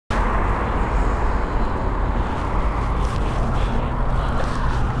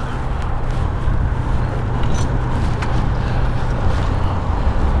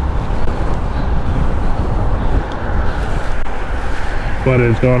What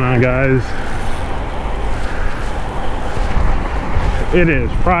is going on, guys? It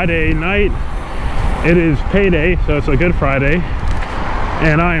is Friday night. It is payday, so it's a good Friday,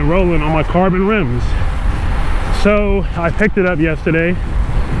 and I am rolling on my carbon rims. So I picked it up yesterday,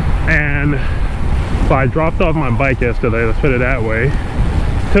 and so I dropped off my bike yesterday, let's put it that way.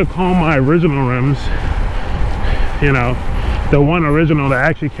 Took home my original rims, you know, the one original that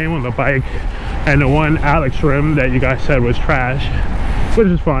actually came on the bike, and the one Alex rim that you guys said was trash, which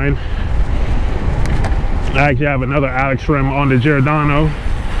is fine. I actually have another Alex rim on the Giordano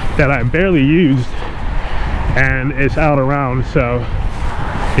that I barely used, and it's out around, so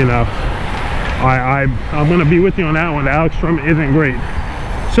you know, I'm gonna be with you on that one. The Alex rim isn't great.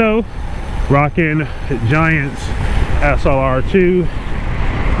 So rocking Giants SLR2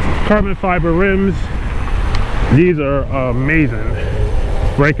 carbon fiber rims. These are amazing.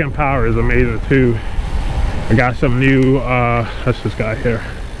 Braking power is amazing too. I got some new that's this guy here.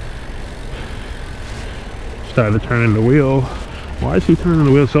 Started turning the wheel. Why is he turning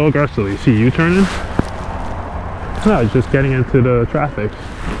the wheel so aggressively? See you turning? No, he's just getting into the traffic.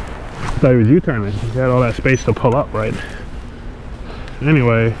 I thought he was U-turning. He had all that space to pull up, right?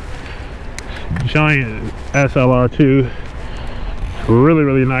 Anyway, Giant SLR2,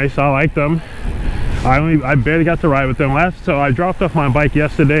 really nice. I like them. I barely got to ride with them so I dropped off my bike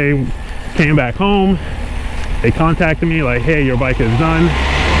yesterday, came back home. They contacted me like, hey, your bike is done.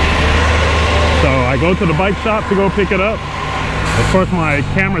 So I go to the bike shop to go pick it up. Of course, my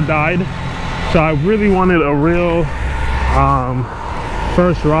camera died, so I really wanted a real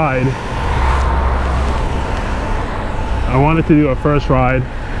first ride. I wanted to do a first ride,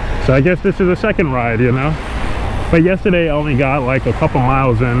 so I guess this is a second ride, you know. But yesterday I only got like a couple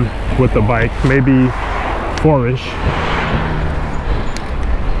miles in with the bike, maybe 4-ish.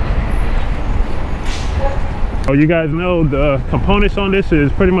 So you guys know the components on this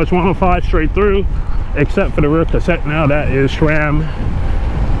is pretty much 105 straight through, except for the rear cassette now, that is SRAM.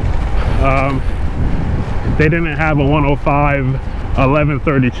 They didn't have a 105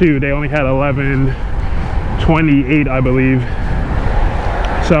 1132, they only had 1128, I believe.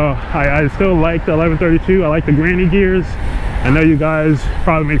 So I still like the 1132. I like the granny gears. I know you guys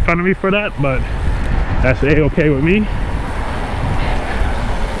probably make fun of me for that, but that's a-okay with me.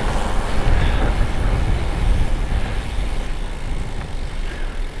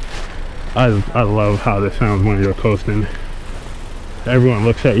 I love how this sounds when you're coasting. Everyone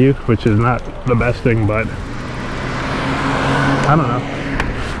looks at you, which is not the best thing, but I don't know.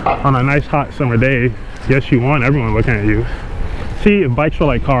 On a nice hot summer day, yes, you want everyone looking at you. See, if bikes were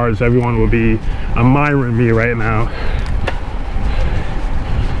like cars, everyone would be admiring me right now.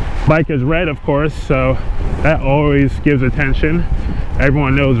 Bike is red, of course, so that always gives attention.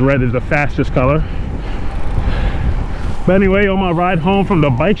 Everyone knows red is the fastest color. But anyway, on my ride home from the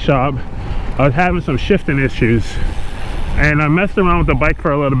bike shop, I was having some shifting issues, and I messed around with the bike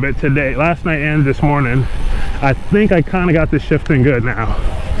for a little bit today, last night and this morning. I think I kind of got the shifting good now.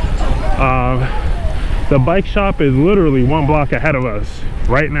 The bike shop is literally 1 block ahead of us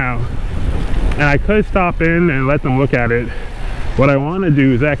right now, and I could stop in and let them look at it. What I want to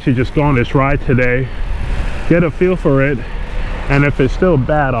do is actually just go on this ride today, get a feel for it, and if it's still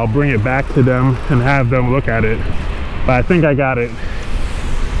bad, I'll bring it back to them and have them look at it. But I think I got it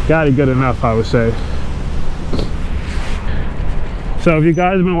good enough, I would say. So if you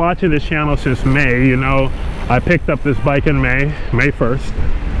guys have been watching this channel since May, you know I picked up this bike in May 1st.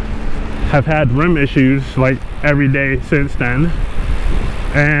 Have had rim issues like every day since then,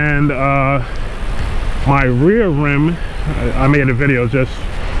 and my rear rim, I made a video just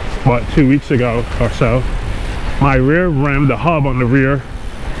what, 2 weeks ago or so. My rear rim, the hub on the rear,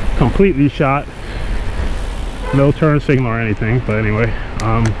 completely shot. No turn signal or anything, but anyway,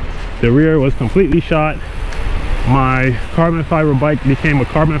 the rear was completely shot. My carbon fiber bike became a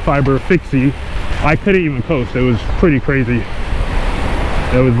carbon fiber fixie. I couldn't even coast. It was pretty crazy.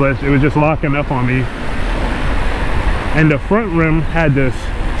 It was just locking up on me. And the front rim had this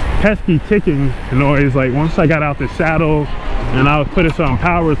pesky ticking noise. Like once I got out the saddle and I was putting some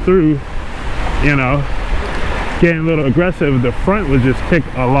power through, you know, getting a little aggressive, the front would just tick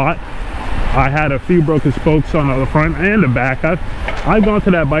a lot. I had a few broken spokes on the front and the back. I've gone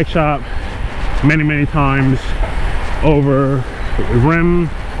to that bike shop many times over rim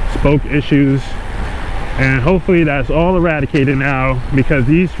spoke issues, and hopefully that's all eradicated now, because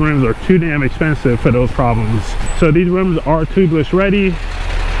these rims are too damn expensive for those problems. So these rims are tubeless ready.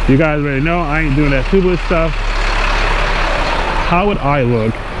 You guys already know I ain't doing that tubeless stuff. How would I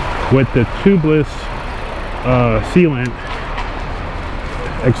look with the tubeless sealant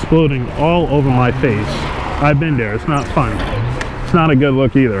exploding all over my face? I've been there, it's not fun. it's not a good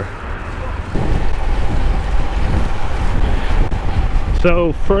look either.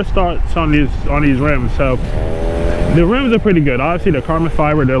 So first thoughts on these rims. So the rims are pretty good. Obviously they're carbon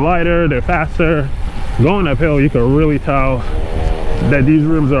fiber, they're lighter, they're faster. Going uphill, you can really tell that these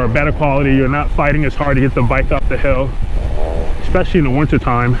rims are better quality. You're not fighting as hard to get the bike up the hill, especially in the winter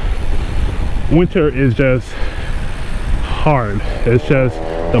time. Winter is just hard. It's just,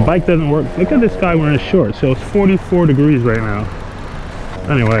 the bike doesn't work. Look at this guy wearing shorts. So it's 44 degrees right now.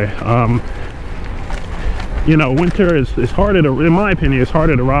 Anyway, you know, winter is harder to, in my opinion, it's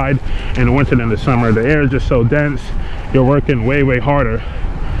harder to ride in the winter than the summer. The air is just so dense. You're working way harder.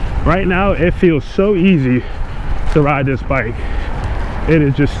 Right now, it feels so easy to ride this bike. It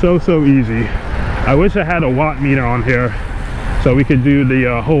is just so easy. I wish I had a watt meter on here so we could do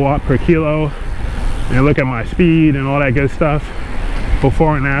the whole watt per kilo and look at my speed and all that good stuff.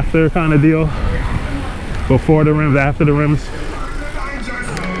 Before and after kind of deal. Before the rims, after the rims.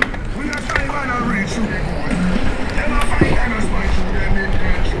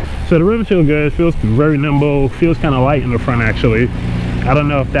 So the rims feel good. It feels very nimble. Feels kind of light in the front actually. I don't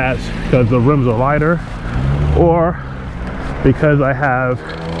know if that's because the rims are lighter or because I have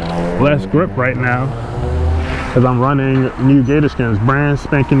less grip right now because I'm running new Gator skins, brand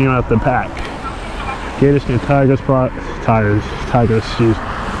spanking new out the pack. Gator skin tires, jeez.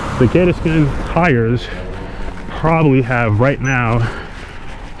 The Gator skin tires probably have right now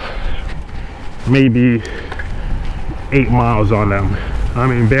maybe 8 miles on them. I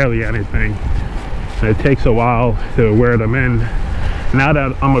mean, barely anything. It takes a while to wear them in. Now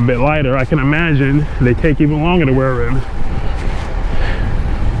that I'm a bit lighter, I can imagine they take even longer to wear in.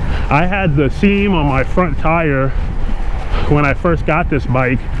 I had the seam on my front tire when I first got this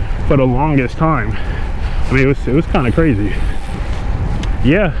bike for the longest time. I mean, it was kind of crazy.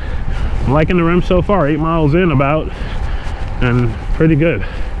 Yeah, I'm liking the rims so far. 8 miles in about, and pretty good.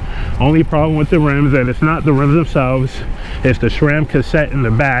 Only problem with the rims, and it's not the rims themselves, it's the SRAM cassette in the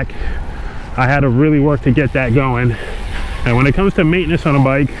back. I had to really work to get that going. And when it comes to maintenance on a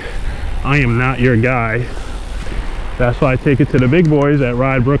bike, I am not your guy. That's why I take it to the big boys at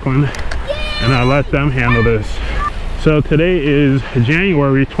Ride Brooklyn, and I let them handle this. So today is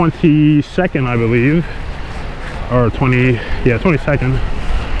January 22nd, I believe, or 22nd.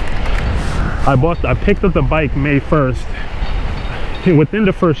 I picked up the bike May 1st. Within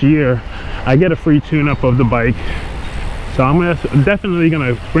the first year, I get a free tune-up of the bike. So I'm definitely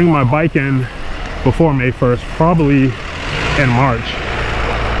gonna bring my bike in before May 1st, probably in March,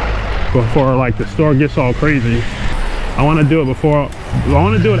 before like the store gets all crazy. I want to do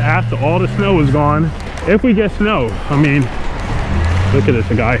it after all the snow is gone, if we get snow. I mean, look at this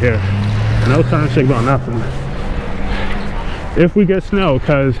guy here, no turn signal, nothing. If we get snow,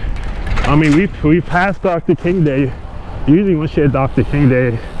 because I mean we passed Dr. King Day. Usually once you hit Dr. King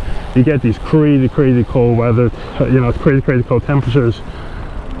Day, you get these crazy cold weather, you know, crazy cold temperatures,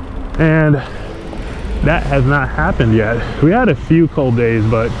 and that has not happened yet. We had a few cold days,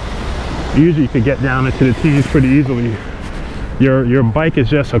 but usually you could get down into the teens pretty easily. Your bike is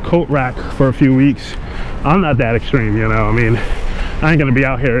just a coat rack for a few weeks. I'm not that extreme, you know. I mean, I ain't gonna be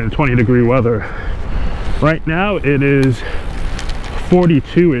out here in 20-degree weather. Right now it is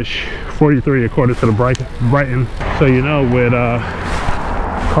 42-ish, 43 according to the Bryton. So you know, with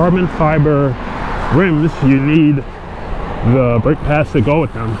carbon fiber rims, you need the brake pads to go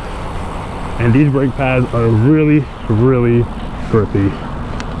with them. And these brake pads are really grippy.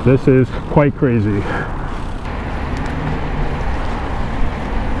 This is quite crazy.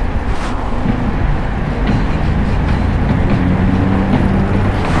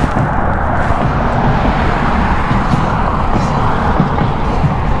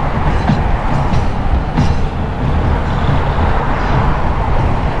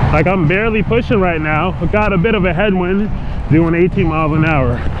 Like, I'm barely pushing right now. I got a bit of a headwind doing 18 miles an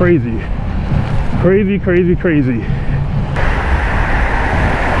hour. Crazy. Crazy.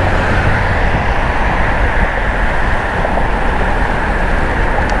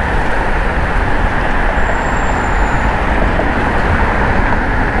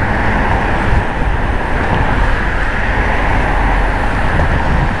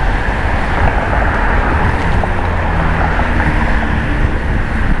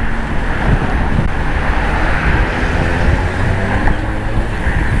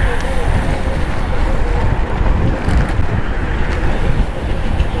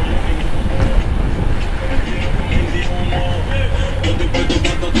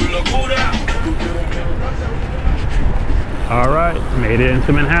 Made it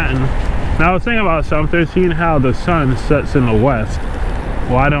into Manhattan. Now I was thinking about something, seeing how the sun sets in the west.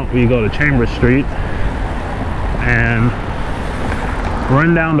 Why don't we go to Chambers Street and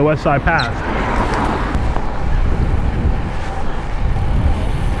run down the west side path.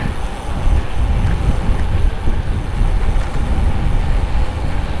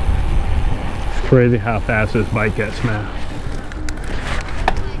 It's crazy how fast this bike gets, man.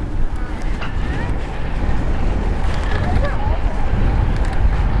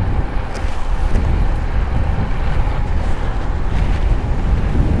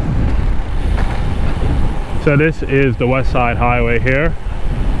 So this is the west side highway here.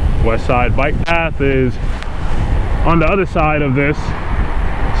 West side bike path is on the other side of this.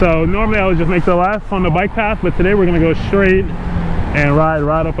 So normally I would just make the left on the bike path, but today we're gonna go straight and ride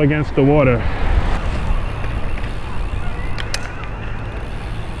right up against the water.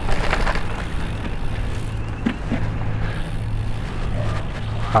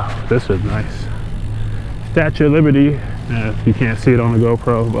 Wow, this is nice. Statue of Liberty. You can't see it on the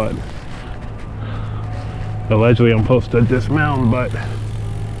GoPro, but allegedly I'm supposed to dismount, but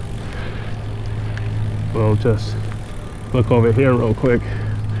we'll just look over here real quick.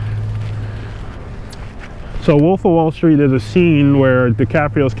 So Wolf of Wall Street is a scene where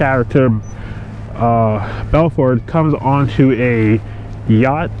DiCaprio's character Belford comes onto a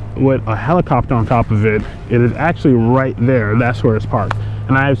yacht with a helicopter on top of it. It is actually right there. That's where it's parked.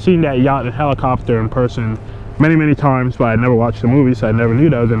 And I have seen that yacht and helicopter in person many times, but I never watched the movie, so I never knew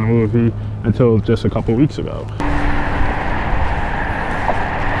that was in the movie until just a couple weeks ago.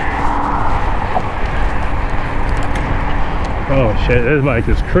 Oh shit, this bike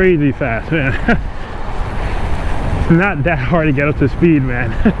is crazy fast, man. It's not that hard to get up to speed, man.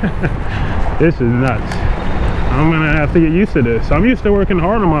 This is nuts. I'm gonna have to get used to this. I'm used to working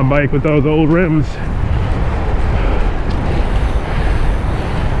hard on my bike with those old rims.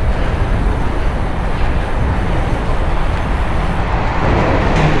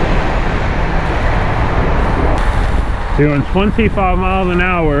 Doing 25 miles an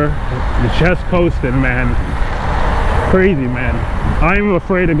hour, just coasting, man. Crazy, man. I'm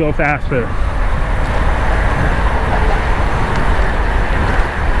afraid to go faster.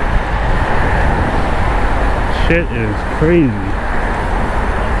 Shit is crazy.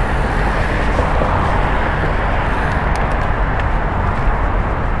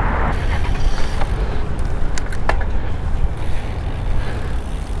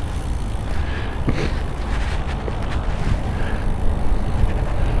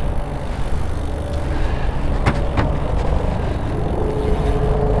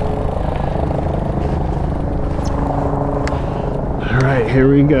 Here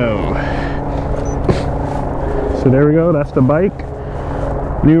we go. So there we go, that's the bike.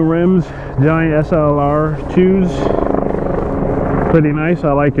 New rims, giant SLR2s. Pretty nice,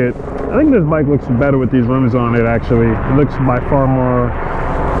 I like it. I think this bike looks better with these rims on it, actually. It looks by far more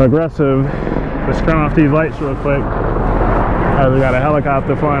aggressive. Let's turn off these lights real quick. We got a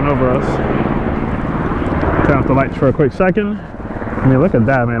helicopter flying over us. Turn off the lights for a quick second. I mean, look at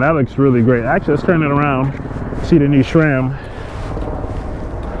that, man. That looks really great. Actually, let's turn it around. See the new SRAM.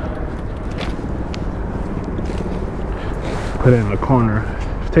 Put it in the corner.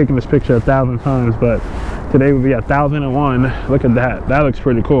 I've taken this picture 1,000 times, but today will be 1,001. Look at that. That looks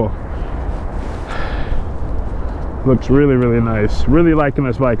pretty cool. Looks really nice. Really liking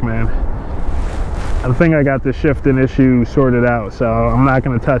this bike, man. I think I got the shifting issue sorted out, so I'm not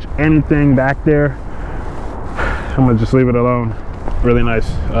going to touch anything back there. I'm going to just leave it alone. Really nice.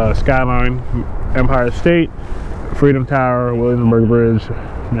 Skyline, Empire State, Freedom Tower, Williamsburg Bridge,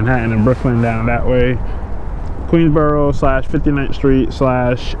 Manhattan and Brooklyn down that way. Queensboro / 59th Street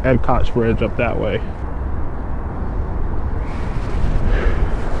 / Ed Koch Bridge up that way.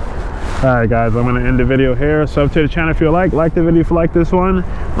 Alright guys, I'm going to end the video here. Sub to the channel if you like the video if you like this one.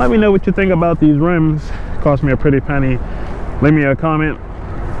 Let me know what you think about these rims. It cost me a pretty penny. Leave me a comment.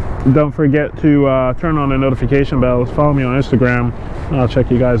 Don't forget to turn on the notification bells. Follow me on Instagram. I'll check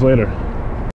you guys later.